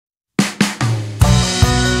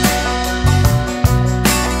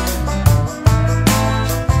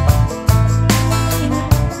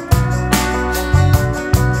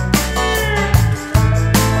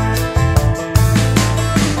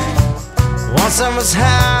Once I was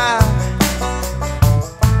high,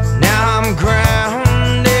 now I'm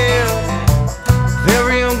grounded. Feel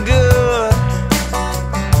real good,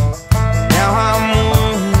 now I'm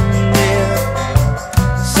wounded.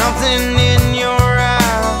 Something in your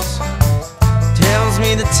eyes tells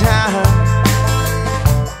me the time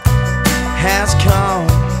has come.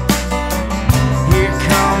 Here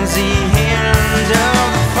comes the end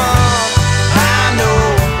of the fun. I know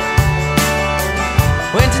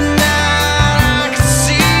when tonight I can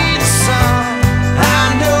see the sun. I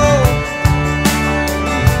know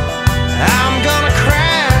I'm gonna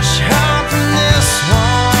crash hard from this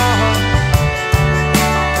one.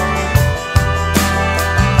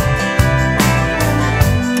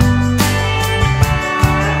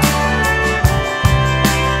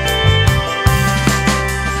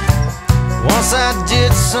 Once I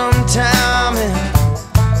did some time in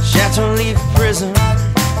Chateau Leaf prison.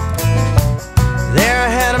 There I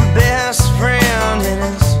had a best friend and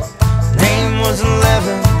his name was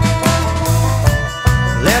 11.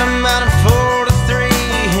 Let him out at 4 to 3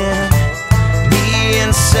 and me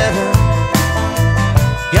in 7.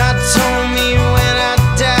 God told me when I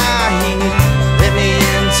die he'd let me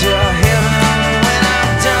into heaven. When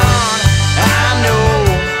I'm done, I know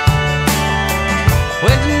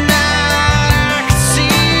when tonight I can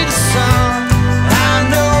see the sun. I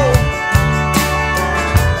know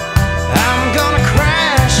I'm gonna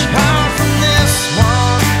crash hard from this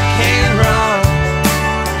one. Can't run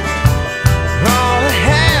all that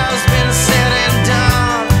has been said and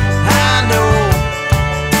done. I know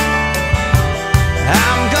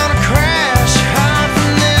I'm gonna crash hard from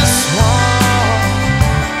this one.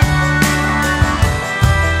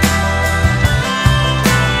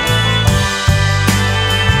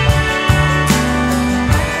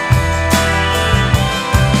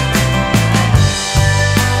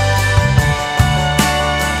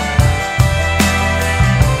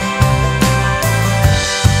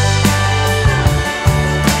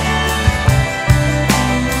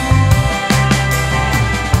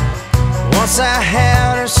 Once I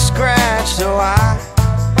had her scratched, so I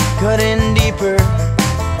cut in deeper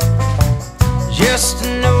just to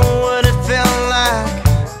know what it felt like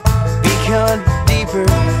be cut deeper.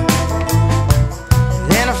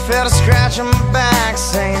 Then I felt a scratch on my back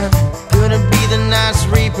saying, could it be the night's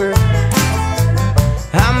reaper?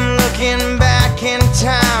 I'm looking back in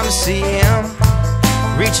time to see him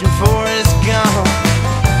reaching for his gun,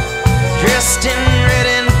 dressed in red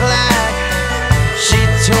and